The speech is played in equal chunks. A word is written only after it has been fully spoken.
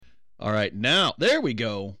All right, now, there we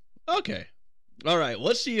go. Okay. All right,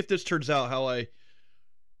 let's see if this turns out how I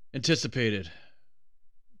anticipated.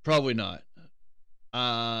 Probably not.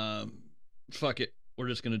 Fuck it. We're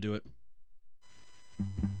just going to do it.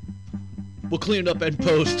 We'll clean it up and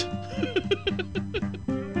post.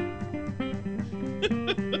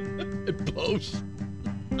 And post.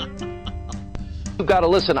 You've got to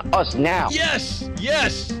listen to us now. Yes!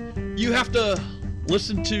 Yes! You have to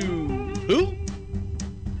listen to who?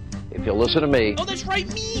 If you'll listen to me. Oh, that's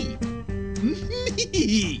right, me!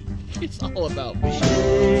 Me! It's all about me.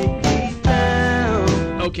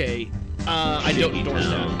 Okay, I don't endorse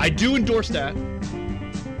that. I do endorse that.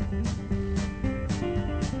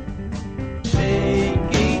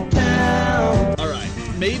 Alright,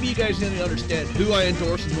 maybe you guys didn't understand who I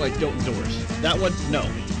endorse and who I don't endorse. That one, no.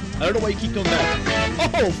 I don't know why you keep coming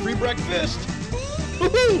back. Oh, free breakfast!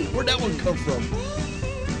 Woohoo! Where'd that one come from?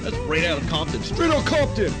 That's right out of Compton. Straight out of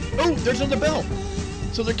Compton! Oh, there's another bell!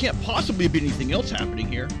 So there can't possibly be anything else happening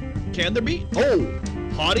here. Can there be? Oh,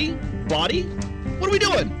 hottie? Body? What are we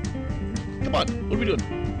doing? Come on, what are we doing?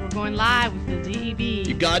 We're going live with the ZEB.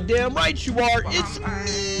 You goddamn right you are. It's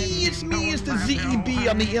me. It's me. It's the ZEB.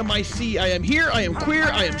 I'm the MIC. I am here. I am queer.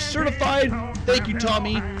 I am certified. Thank you,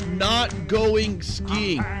 Tommy. Not going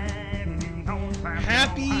skiing.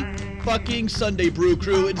 Happy fucking Sunday, Brew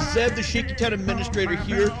Crew. It's Zeb, the Shaky Town Administrator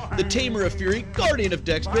here, the Tamer of Fury, Guardian of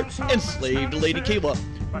Dexter, and Slave to Lady Kayla.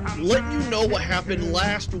 Letting you know what happened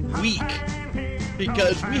last week.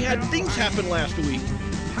 Because we had things happen last week.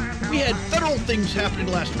 We had federal things happening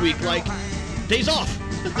last week, like days off.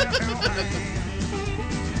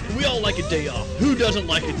 We all like a day off. Who doesn't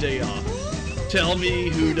like a day off? Tell me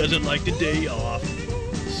who doesn't like the day off.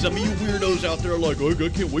 Some of you weirdos out there are like, oh, I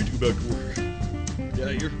can't wait to go back to work. Yeah,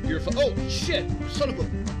 you're oh, shit. Son of a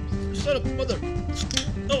mother.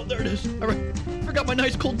 Oh, there it is. All right. Forgot my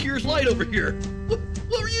nice cold Gears Light over here. What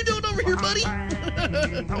were you doing over here, buddy?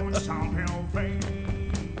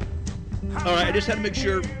 All right, I just had to make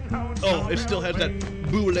sure. Oh, it still has that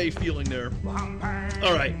boulet feeling there.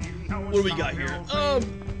 All right, what do we got here?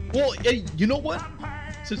 Well, hey, you know what?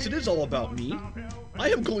 Since it is all about me, I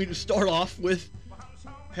am going to start off with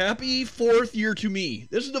happy 4th year to me.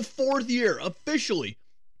 This is the 4th year, officially.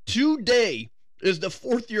 Today is the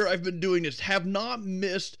 4th year I've been doing this. Have not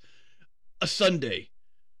missed a Sunday.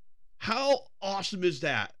 How awesome is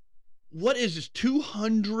that? What is this,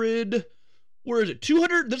 200... Where is it?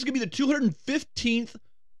 200. This is gonna be the 215th.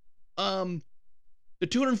 The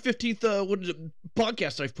 215th. What is it?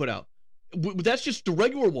 Podcast I've put out. That's just the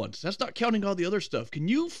regular ones. That's not counting all the other stuff. Can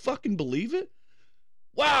you fucking believe it?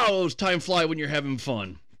 Wow, those time fly when you're having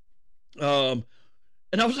fun. And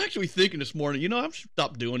I was actually thinking this morning, I'm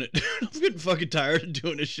stopped doing it. I'm getting fucking tired of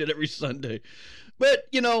doing this shit every Sunday. But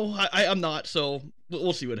I'm not. So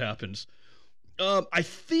we'll see what happens. I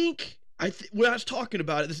think. When I was talking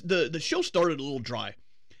about it, the show started a little dry,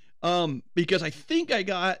 because I think I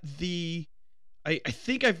got the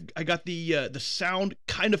sound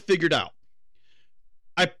kind of figured out.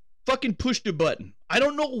 I fucking pushed a button. I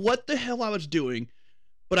don't know what the hell I was doing,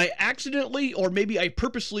 but I accidentally, or maybe I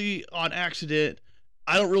purposely on accident,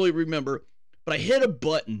 I don't really remember, but I hit a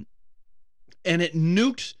button, and it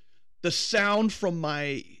nuked the sound from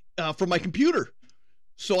my computer.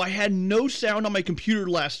 So I had no sound on my computer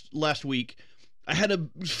last week. I had to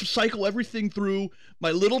cycle everything through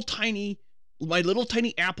my little tiny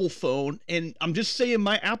Apple phone, and I'm just saying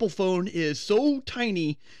my Apple phone is so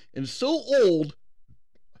tiny and so old.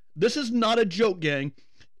 This is not a joke, gang.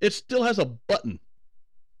 It still has a button.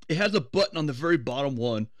 It has a button on the very bottom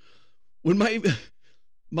one. When my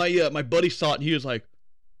buddy saw it, and he was like,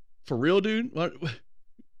 "For real, dude? What?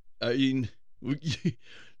 I mean,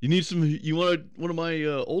 you need some, you want one of my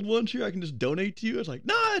old ones here? I can just donate to you." I was like,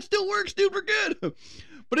 "Nah, it still works, dude. We're good."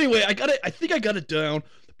 But anyway, I think I got it down,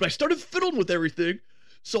 but I started fiddling with everything,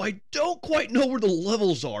 so I don't quite know where the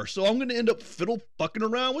levels are. So I'm going to end up fucking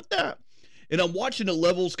around with that. And I'm watching the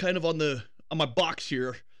levels kind of on my box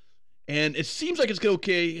here, and it seems like it's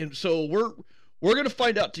okay. And so we're going to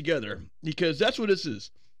find out together, because that's what this is.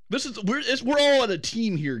 We're all on a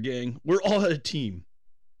team here, gang. We're all on a team.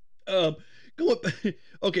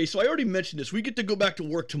 Okay, so I already mentioned this. We get to go back to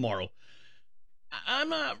work tomorrow. I'm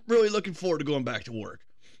not really looking forward to going back to work.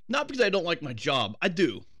 Not because I don't like my job. I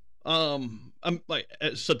do. I'm like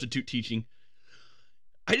substitute teaching.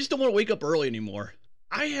 I just don't want to wake up early anymore.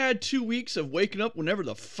 I had 2 weeks of waking up whenever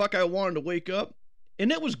the fuck I wanted to wake up,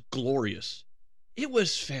 and it was glorious. It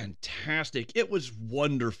was fantastic. It was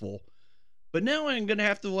wonderful. But now I'm going to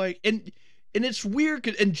have to and it's weird,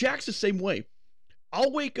 and Jack's the same way.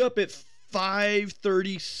 I'll wake up at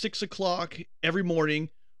 5:30, 6 o'clock every morning,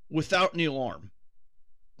 without any alarm.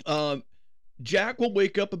 Jack will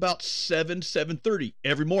wake up about 7:30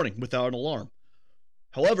 every morning without an alarm.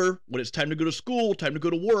 However, when it's time to go to school, time to go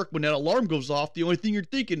to work, when that alarm goes off, the only thing you're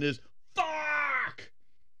thinking is, fuck!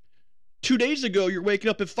 2 days ago, you're waking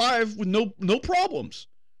up at 5 with no problems.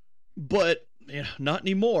 But, not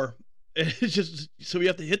anymore. It's just, so we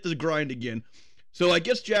have to hit the grind again. So I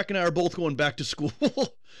guess Jack and I are both going back to school.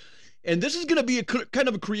 And this is going to be a kind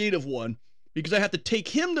of a creative one, because I have to take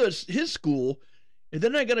him to his school, and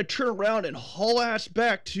then I got to turn around and haul ass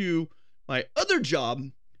back to my other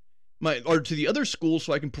job, to the other school,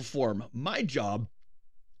 so I can perform my job.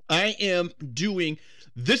 I am doing,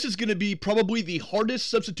 this is going to be probably the hardest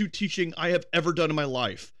substitute teaching I have ever done in my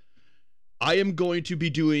life. I am going to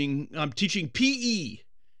be I'm teaching PE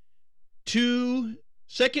to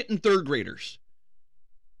second and third graders.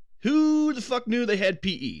 Who the fuck knew they had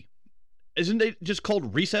PE? Isn't it just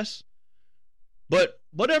called recess? But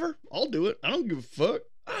whatever, I'll do it. I don't give a fuck.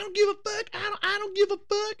 I don't give a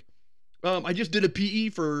fuck. I just did a PE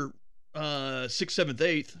for 6th, 7th,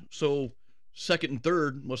 8th. So second and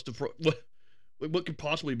third must have, what could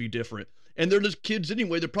possibly be different? And they're just kids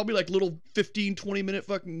anyway. They're probably like little 15, 20 minute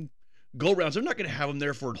fucking go rounds. They're not going to have them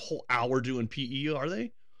there for a whole hour doing PE, are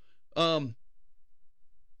they? I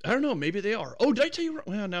don't know. Maybe they are. Oh, did I tell you?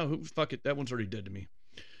 Well, no, fuck it. That one's already dead to me.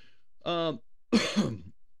 Yeah,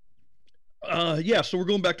 so we're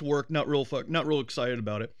going back to work. Not real excited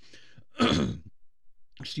about it.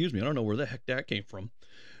 Excuse me. I don't know where the heck that came from.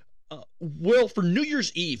 Well, for New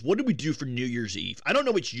Year's Eve, what did we do for New Year's Eve? I don't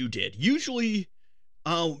know what you did. Usually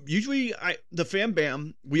the fam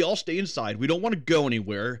bam, we all stay inside. We don't want to go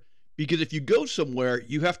anywhere, because if you go somewhere,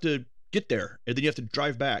 you have to get there and then you have to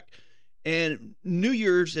drive back. And New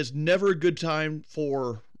Year's is never a good time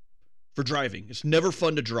for driving. It's never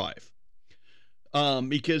fun to drive.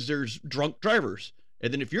 Because there's drunk drivers.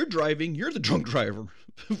 And then if you're driving, you're the drunk driver.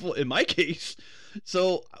 In my case.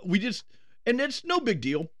 So and it's no big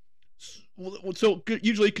deal. So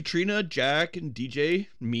usually Katrina, Jack, and DJ,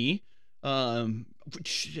 me, Dominic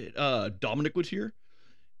was here.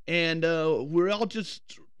 And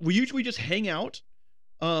we usually just hang out.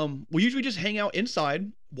 We usually just hang out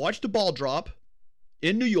inside, watch the ball drop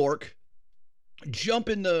in New York, jump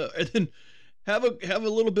in and then have a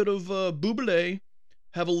little bit of Bubbly,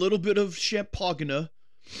 have a little bit of Champagne,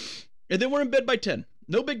 and then we're in bed by 10.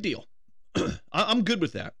 No big deal. I'm good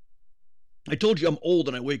with that. I told you I'm old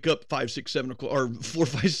and I wake up 5, 6, 7 o'clock, or 4,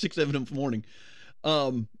 5, 6, 7 in the morning.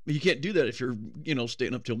 You can't do that if you're,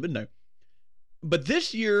 staying up till midnight. But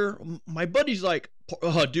this year, my buddy's like,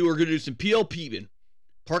 dude, we're going to do some PLPing,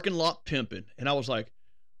 parking lot pimping. And I was like,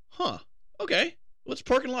 okay, let's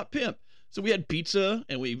parking lot pimp. So we had pizza,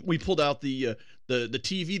 and we pulled out the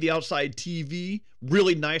TV, the outside TV,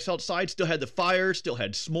 really nice outside, still had the fire, still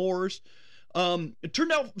had s'mores. It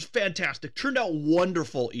turned out fantastic, turned out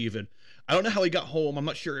wonderful even. I don't know how he got home. I'm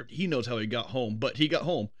not sure if he knows how he got home, but he got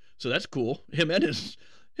home. So that's cool. Him and his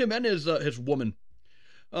woman.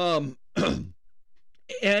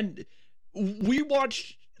 And we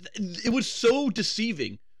watched, it was so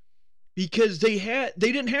deceiving because they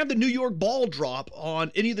didn't have the New York ball drop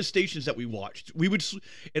on any of the stations that we watched.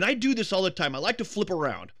 And I do this all the time. I like to flip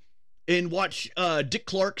around and watch Dick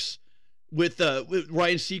Clark's with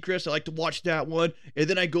Ryan Seacrest. I like to watch that one. And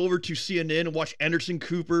then I go over to CNN and watch Anderson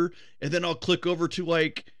Cooper. And then I'll click over to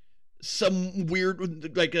like some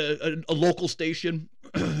weird, like a local station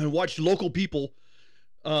and watch local people.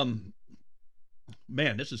 Man,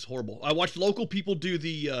 this is horrible. I watched local people do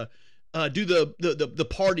the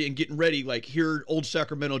party and getting ready, like here, old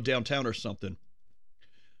Sacramento downtown or something.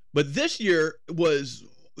 But this year was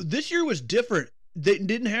different. They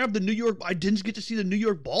didn't have the New York. I didn't get to see the New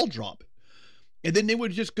York ball drop, and then they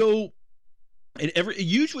would just go. And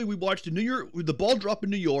usually we watch the ball drop in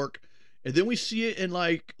New York, and then we see it in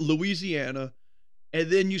like Louisiana, and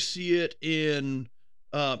then you see it in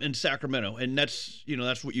Sacramento, and that's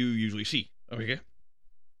what you usually see. Okay,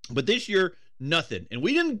 but this year nothing, and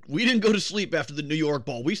we didn't go to sleep after the New York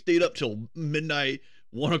ball. We stayed up till midnight,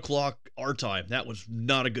 1 o'clock our time. That was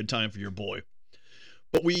not a good time for your boy,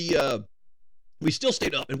 but we still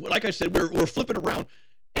stayed up, and like I said, we're flipping around,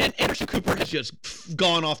 and Anderson Cooper has just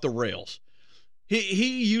gone off the rails.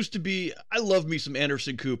 He used to be. I love me some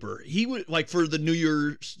Anderson Cooper. He would like for the New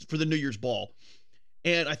Year's ball,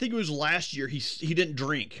 and I think it was last year he didn't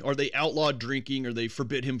drink, or they outlawed drinking, or they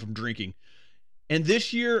forbid him from drinking. And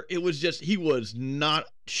this year it was just he was not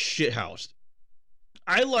shithoused.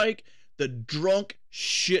 I like the drunk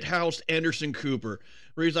shithoused Anderson Cooper,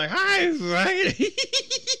 where he's like, "Hi, right?" He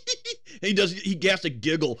has a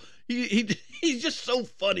giggle. He's just so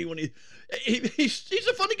funny when He's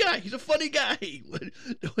a funny guy. He's a funny guy.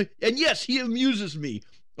 And yes, he amuses me.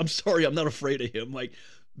 I'm sorry, I'm not afraid of him. Like,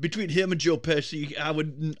 between him and Joe Pesci,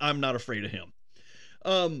 I'm not afraid of him.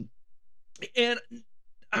 And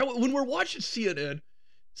when we're watching CNN,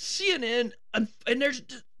 and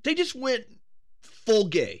they just went full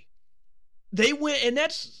gay. They went, and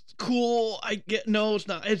that's cool. No, it's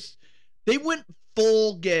not. They went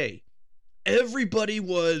full gay. Everybody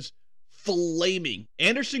was flaming.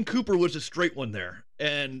 Anderson Cooper was a straight one there.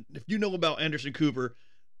 And if you know about Anderson Cooper,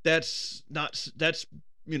 that shows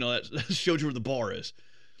you where the bar is.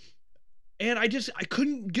 And I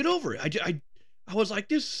couldn't get over it. I was like,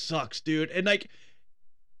 this sucks, dude. And like,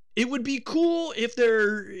 it would be cool if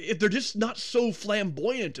they're just not so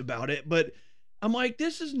flamboyant about it, but I'm like,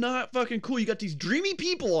 this is not fucking cool. You got these dreamy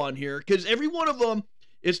people on here, because every one of them,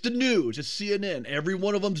 it's the news, it's CNN. Every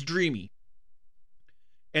one of them's dreamy.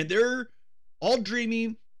 And they're all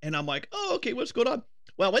dreamy, and I'm like, oh, okay, what's going on?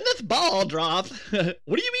 Well, when this ball drops, what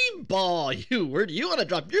do you mean ball? Where do you want to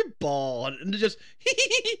drop your ball? And just,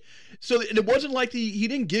 so it wasn't like he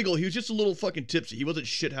didn't giggle. He was just a little fucking tipsy. He wasn't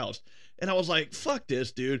shithoused. And I was like, fuck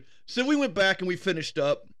this, dude. So we went back and we finished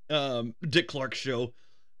up Dick Clark's show.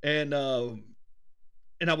 And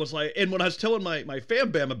I was like, and when I was telling my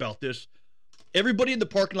fam bam about this, everybody in the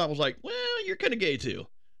parking lot was like, well, you're kind of gay too.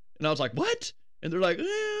 And I was like, what? And they're like,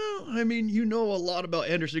 well, I mean, you know a lot about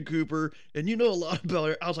Anderson Cooper, and you know a lot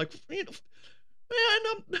about. I was like, man,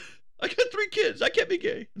 I got 3 kids. I can't be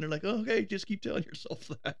gay. And they're like, oh, okay, just keep telling yourself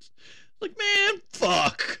that. Like, man,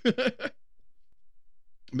 fuck.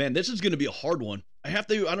 Man, this is going to be a hard one. I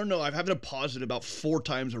don't know. I've had to pause it about 4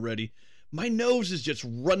 times already. My nose is just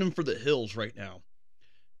running for the hills right now.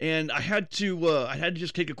 And I had to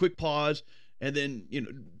just take a quick pause and then,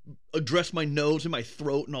 address my nose and my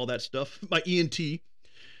throat and all that stuff, my ENT.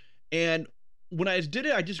 And when I did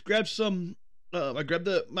it, I just grabbed I grabbed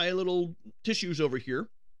my little tissues over here,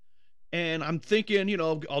 and I'm thinking,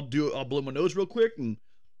 I'll blow my nose real quick and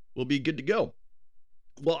we'll be good to go.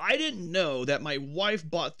 Well, I didn't know that my wife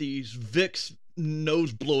bought these Vicks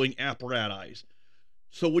nose blowing apparatus.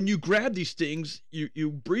 So when you grab these things, you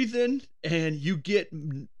breathe in and you get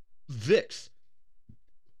Vicks.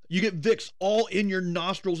 You get Vicks all in your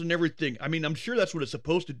nostrils and everything. I mean, I'm sure that's what it's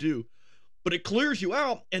supposed to do, but it clears you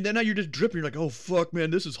out, and then now you're just dripping. You're like, oh, fuck,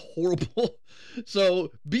 man, this is horrible.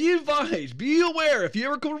 So be advised, be aware. If you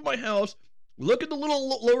ever come to my house, look at the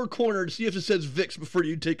little lower corner to see if it says Vicks before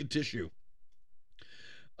you take a tissue.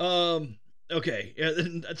 Okay.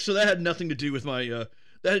 So that had nothing to do with that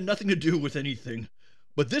had nothing to do with anything,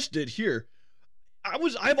 but this did here.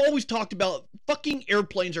 I've always talked about fucking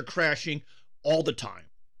airplanes are crashing all the time.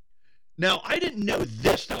 Now, I didn't know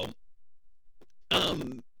this, though.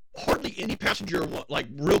 Hardly any passenger, like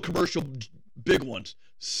real commercial big ones,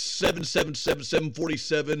 777s,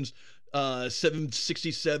 747s,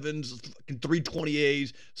 767s,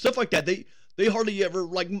 320As, stuff like that. They hardly ever,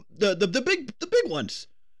 like, the big ones.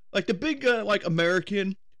 Like the big, like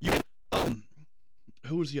American,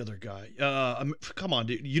 who was the other guy? Come on,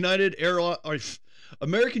 dude. United Airlines,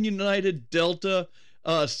 American United, Delta,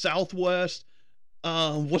 Southwest.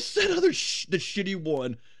 What's that other the shitty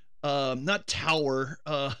one? Not Tower.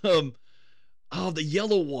 The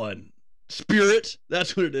yellow one. Spirit.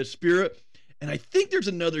 That's what it is. Spirit. And I think there's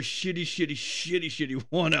another shitty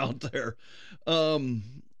one out there.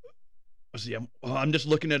 Let's see. I'm just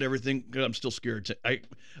looking at everything because I'm still scared. I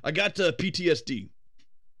got PTSD.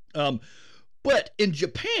 But in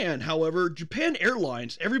Japan, however, Japan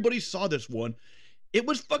Airlines, everybody saw this one. It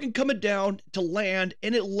was fucking coming down to land,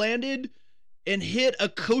 and it landed and hit a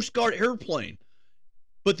Coast Guard airplane.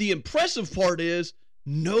 But the impressive part is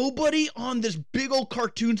nobody on this big old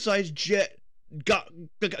cartoon-sized jet got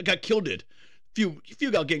killed. A few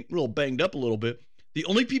got getting a little banged up a little bit. The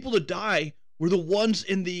only people to die were the ones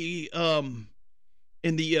in the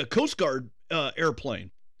Coast Guard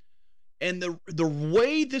airplane. And the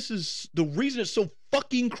way this is, the reason it's so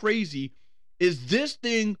fucking crazy is this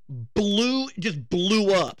thing just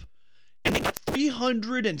blew up. And they got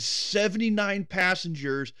 379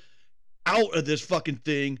 passengers out of this fucking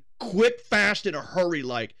thing, quick, fast, in a hurry,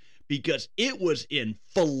 like, because it was in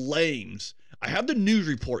flames. I have the news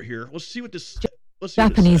report here. Let's see what this.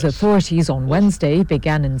 Japanese authorities on Wednesday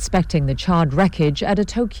began inspecting the charred wreckage at a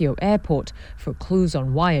Tokyo airport for clues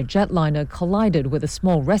on why a jetliner collided with a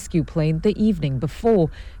small rescue plane the evening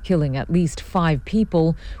before, killing at least 5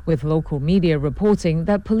 people, with local media reporting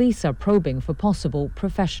that police are probing for possible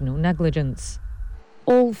professional negligence.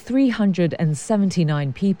 All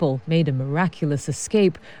 379 people made a miraculous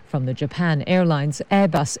escape from the Japan Airlines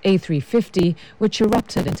Airbus A350, which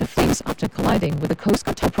erupted into flames after colliding with a Coast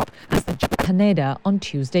Guard turboprop as the Haneda on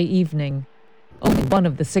Tuesday evening. Only one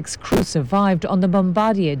of the 6 crew survived on the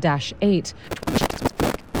Bombardier Dash 8.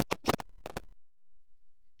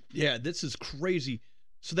 Yeah, this is crazy.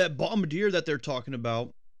 So that Bombardier that they're talking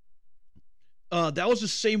about, that was the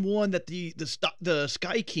same one that the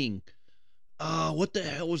Sky King. What the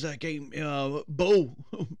hell was that game? Bo.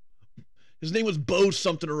 His name was Bo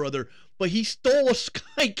something or other, but he stole a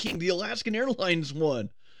Sky King, the Alaskan Airlines one,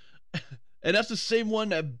 and that's the same one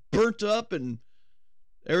that burnt up and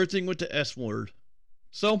everything went to S word.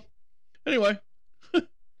 So, anyway,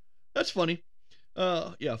 that's funny.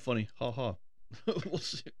 Yeah, funny. Ha ha. We'll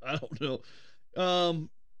see. I don't know.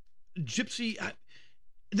 Gypsy.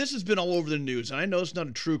 This has been all over the news, and I know it's not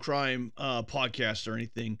a true crime podcast or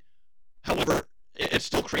anything. However, it's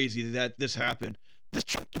still crazy that this happened. This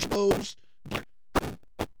Rose.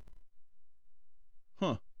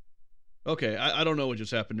 Huh. Okay, I don't know what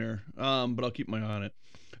just happened there, but I'll keep my eye on it.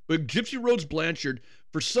 But Gypsy Rose Blanchard,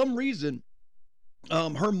 for some reason,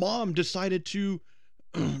 her mom decided to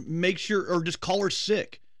make sure, or just call her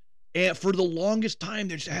sick. And for the longest time,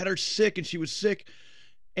 they just had her sick, and she was sick.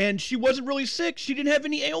 And she wasn't really sick. She didn't have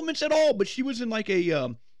any ailments at all, but she was in like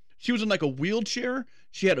a wheelchair.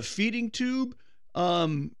 She had a feeding tube.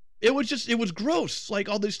 It was gross, like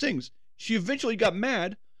all these things. She eventually got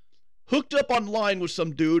mad, hooked up online with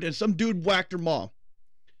some dude, and some dude whacked her mom.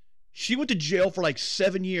 She went to jail for like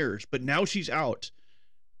 7 years, but now she's out.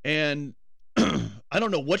 And I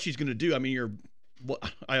don't know what she's going to do. I mean,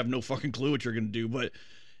 I have no fucking clue what you're going to do, but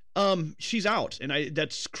she's out. And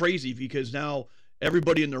that's crazy because now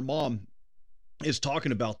everybody and their mom is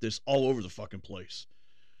talking about this all over the fucking place.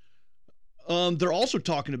 They're also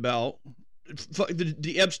talking about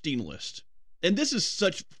the Epstein list. And this is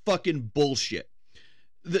such fucking bullshit.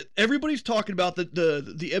 Everybody's talking about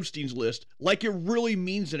the Epstein's list like it really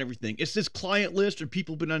means and everything. It's this client list or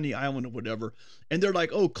people been on the island or whatever. And they're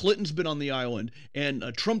like, oh, Clinton's been on the island and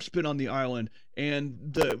Trump's been on the island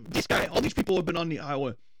and all these people have been on the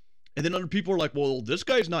island. And then other people are like, well, this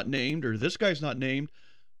guy's not named or this guy's not named.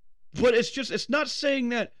 But it's not saying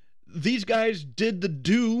that these guys did the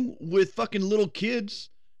do with fucking little kids.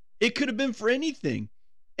 It could have been for anything.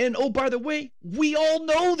 And oh, by the way, we all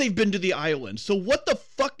know they've been to the island. So what the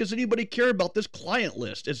fuck does anybody care about this client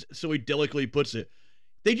list? As so he delicately puts it.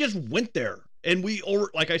 They just went there. And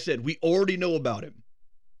like I said, we already know about it.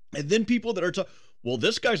 And then people that are talking, well,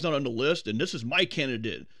 this guy's not on the list and this is my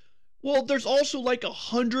candidate. Well, there's also like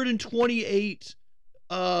 128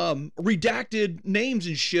 redacted names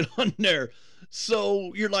and shit on there.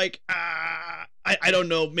 So you're like, I don't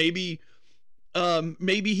know, maybe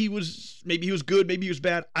he was good, maybe he was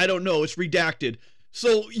bad. I don't know. It's redacted.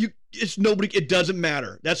 So it doesn't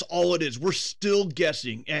matter. That's all it is. We're still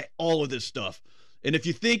guessing at all of this stuff. And if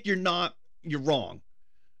you think you're not, you're wrong.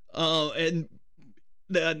 And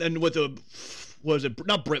with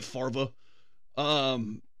not Brett Favre,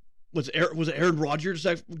 was it Aaron Rodgers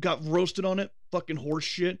that got roasted on it? Fucking horse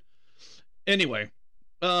shit. Anyway,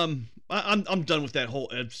 I'm done with that whole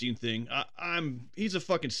Epstein thing. He's a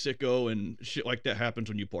fucking sicko and shit like that happens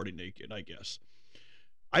when you party naked, I guess.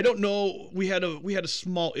 I don't know. We had a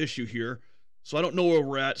small issue here, so I don't know where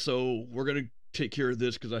we're at. So we're gonna take care of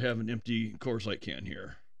this because I have an empty Coors Light can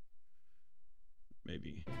here.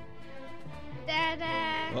 Maybe. Dada,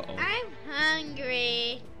 Uh-oh. I'm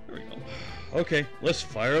hungry. There we go. Okay, let's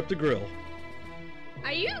fire up the grill.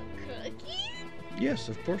 Are you cooking? Yes,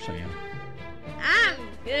 of course I am. I'm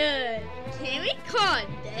good. Can we call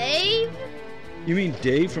Dave? You mean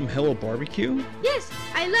Dave from Hello Barbecue? Yes,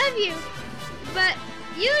 I love you. But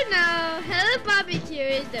you know, Hello Barbecue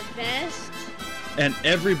is the best. And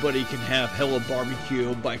everybody can have Hello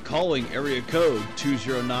Barbecue by calling area code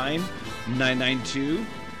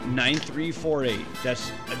 209-992-9348.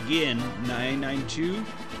 That's again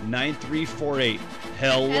 992-9348.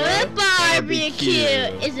 Hello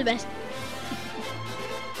Barbecue is the best.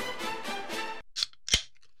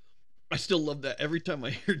 I still love that. Every time I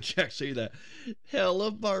hear Jack say that,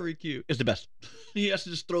 Hello Barbecue is the best. He has to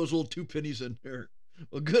just throw his little 2 pennies in there.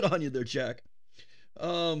 Well, good on you there, Jack.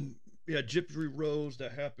 Yeah, Gypsy Rose,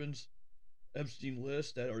 that happens. Epstein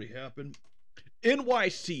list, that already happened.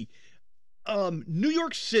 NYC, New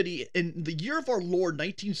York City, in the year of our Lord,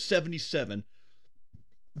 1977,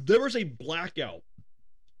 there was a blackout.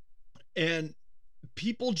 And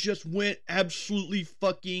people just went absolutely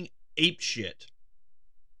fucking apeshit.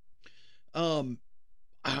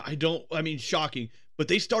 Shocking. But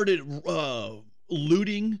they started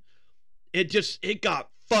looting it got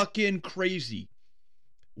fucking crazy.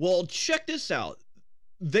 Well, check this out.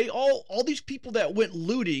 All these people that went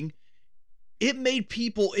looting,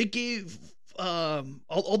 it gave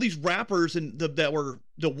all these rappers and that were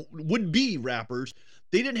the would-be rappers,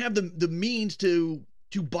 they didn't have the means to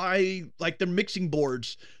buy like their mixing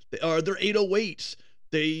boards or their 808s,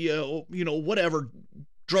 whatever,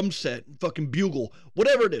 drum set, fucking bugle,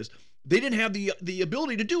 whatever it is. They didn't have the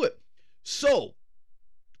ability to do it. So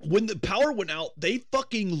when the power went out, they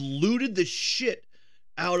fucking looted the shit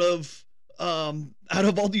out of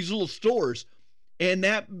all these little stores, and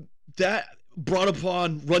that brought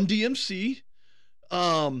upon Run DMC,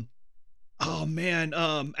 Africa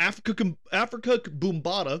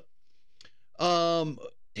Boombata.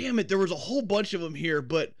 Damn it, there was a whole bunch of them here,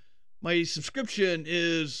 but my subscription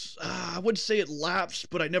is I wouldn't say it lapsed,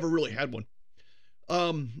 but I never really had one.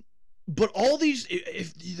 But all these,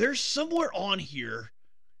 if there's somewhere on here,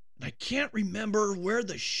 and I can't remember where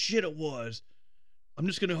the shit it was. I'm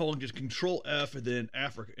just gonna hold on, just Control F and then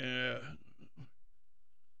Africa.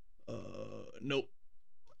 Nope.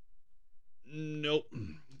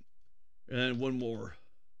 And one more.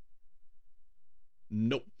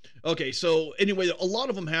 Nope. Okay, so anyway, a lot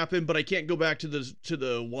of them happened, but I can't go back to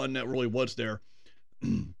the one that really was there.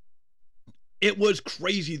 It was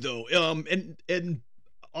crazy though. And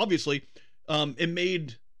obviously, it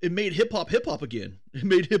made hip hop again. It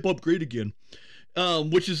made hip hop great again.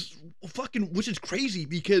 Which is crazy,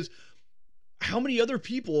 because how many other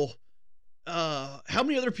people,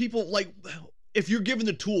 like, if you're given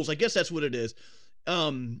the tools, I guess that's what it is.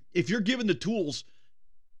 If you're given the tools,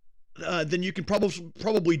 then you can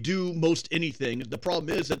probably do most anything. The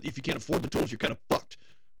problem is that if you can't afford the tools, you're kind of fucked,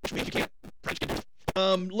 which means you can't.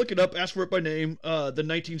 Look it up, ask for it by name, the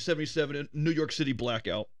 1977 New York City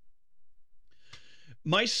blackout.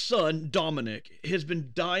 My son, Dominic, has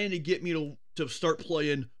been dying to get me to start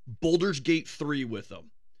playing Baldur's Gate 3 with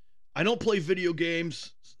him. I don't play video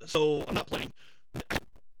games, so I'm not playing.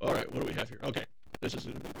 All right, what do we have here? Okay,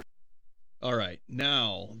 all right,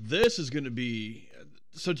 now this is going to be,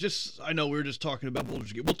 so I know we were just talking about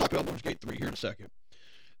Baldur's Gate. We'll talk about Baldur's Gate 3 here in a second.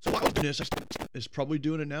 So while I was doing this, it's probably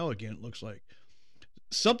doing it now again, it looks like.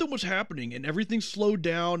 Something was happening and everything slowed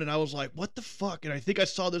down, and I was like, what the fuck? And I think I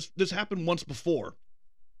saw this happen once before.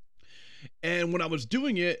 And when I was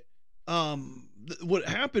doing it, what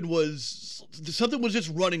happened was something was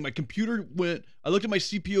just running. My computer I looked at my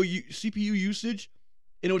CPU usage,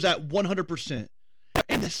 and it was at 100%.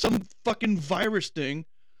 And some fucking virus thing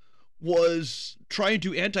was trying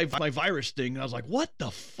to my virus thing. And I was like, what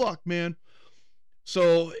the fuck, man?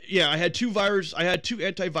 So yeah, I had two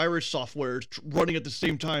antivirus softwares running at the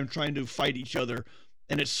same time, trying to fight each other,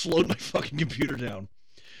 and it slowed my fucking computer down.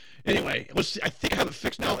 Anyway, I think I have it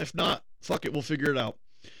fixed now. If not, fuck it, we'll figure it out.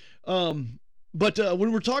 But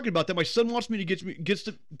when we're talking about that, my son wants me to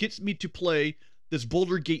gets me to play this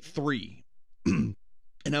Baldur's Gate 3, and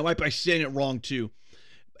I might be saying it wrong too.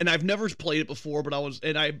 And I've never played it before, but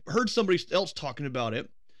I heard somebody else talking about it,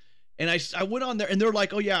 and I went on there, and they're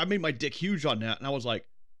like, "Oh yeah, I made my dick huge on that," and I was like,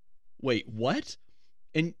 "Wait, what?"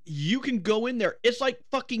 And you can go in there. It's like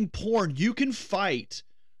fucking porn. You can fight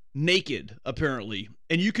naked, apparently,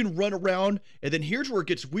 and you can run around, and then here's where it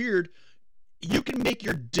gets weird. You can make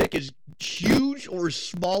your dick as huge or as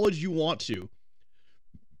small as you want to.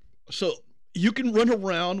 So you can run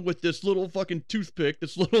around with this little fucking toothpick,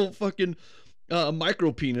 this little fucking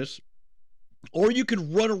micro penis, or you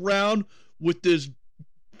can run around with this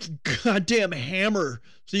goddamn hammer,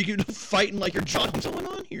 so you can fighting like you're John. What's going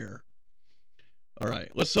on here? All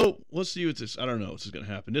right, let's see what this. I don't know what's gonna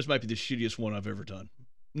happen. This might be the shittiest one I've ever done.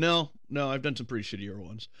 No, I've done some pretty shittier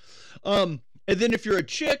ones. And then if you're a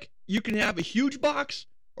chick, you can have a huge box,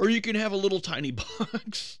 or you can have a little tiny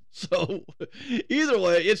box. So either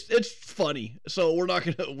way, it's funny. So we're not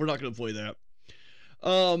gonna play that.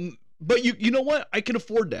 But you know what? I can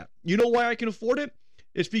afford that. You know why I can afford it?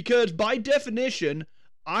 It's because by definition,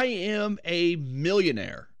 I am a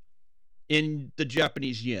millionaire in the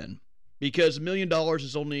Japanese yen, because $1 million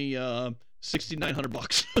is only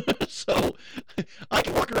 $6,900. So I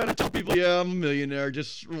can walk around and tell people, yeah, I'm a millionaire.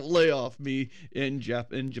 Just lay off me in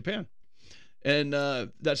Japan. And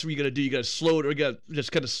that's what you got to do. You got to slow it, or you got to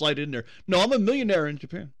just kind of slide it in there. No, I'm a millionaire in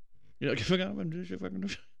Japan. You know,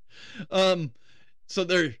 so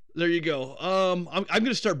there you go. I'm going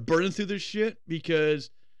to start burning through this shit,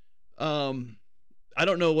 because I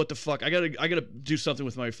don't know what the fuck. I gotta do something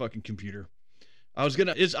with my fucking computer. I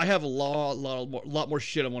have a lot more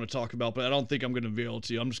shit I want to talk about, but I don't think I'm gonna be able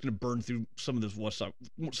to. I'm just gonna burn through some of the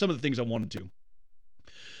things I wanted to.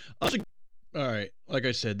 All right. Like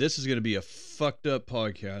I said, this is going to be a fucked up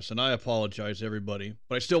podcast, and I apologize, everybody.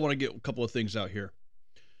 But I still want to get a couple of things out here.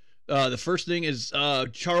 The first thing is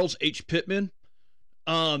Charles H. Pittman.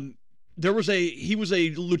 He was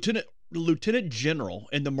a lieutenant general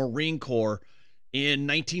in the Marine Corps in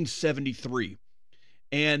 1973.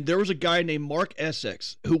 And there was a guy named Mark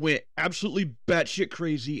Essex who went absolutely batshit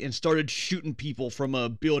crazy and started shooting people from a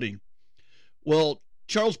building. Well,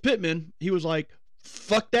 Charles Pittman, he was like,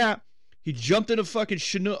 fuck that. He jumped in a fucking a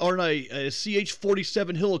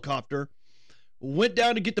CH-47 helicopter, went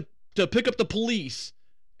down to pick up the police,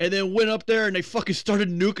 and then went up there and they fucking started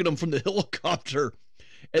nuking him from the helicopter.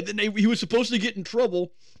 And then he was supposed to get in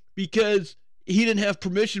trouble because he didn't have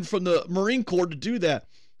permission from the Marine Corps to do that.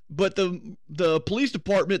 But the police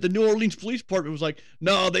department, the New Orleans Police Department, was like,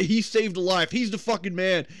 no, he saved a life. He's the fucking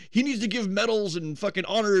man. He needs to give medals and fucking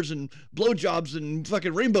honors and blowjobs and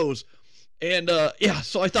fucking rainbows. And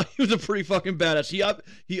so I thought he was a pretty fucking badass.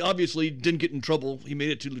 He obviously didn't get in trouble. He made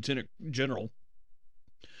it to lieutenant general.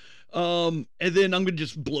 And then I'm gonna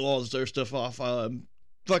just blow all this other stuff off.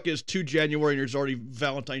 Fuck, it's 2 January and there's already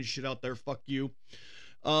Valentine's shit out there. Fuck you.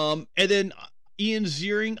 And then Ian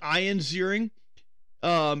Ziering.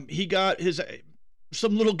 He got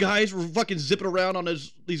some little guys were fucking zipping around on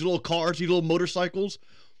these little cars, these little motorcycles,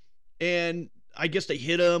 and I guess they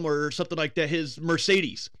hit him or something like that. His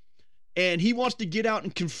Mercedes. And he wants to get out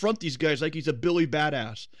and confront these guys like he's a Billy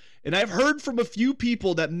Badass. And I've heard from a few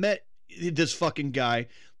people that met this fucking guy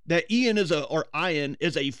that Ian is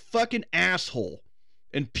a fucking asshole.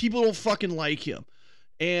 And people don't fucking like him.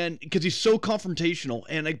 And because he's so confrontational.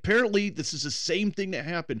 And apparently this is the same thing that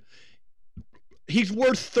happened. He's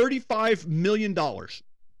worth $35 million. I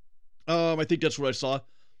think that's what I saw.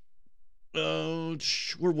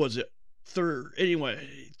 Where was it?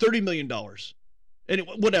 $30 million.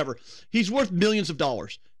 Anyway, whatever. He's worth millions of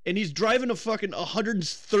dollars. And he's driving a fucking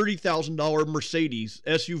 $130,000 Mercedes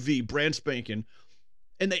SUV, brand spanking.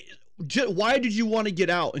 And why did you want to get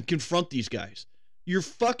out and confront these guys?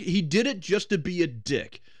 He did it just to be a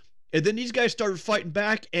dick. And then these guys started fighting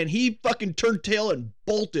back, and he fucking turned tail and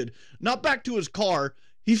bolted. Not back to his car.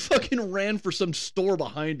 He fucking ran for some store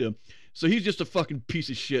behind him. So he's just a fucking piece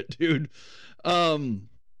of shit, dude.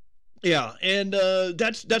 Yeah, and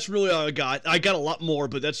that's really all I got. I got a lot more,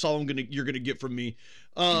 but that's all you're gonna get from me.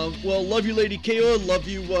 Well, love you, Lady Kayla.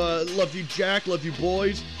 Love you, Jack. Love you,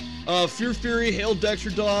 boys. Fear Fury, Hail Dexter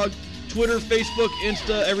Dog, Twitter, Facebook,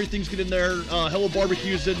 Insta, everything's getting there. Hello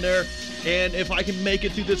Barbecue's in there. And if I can make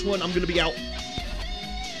it through this one, I'm gonna be out.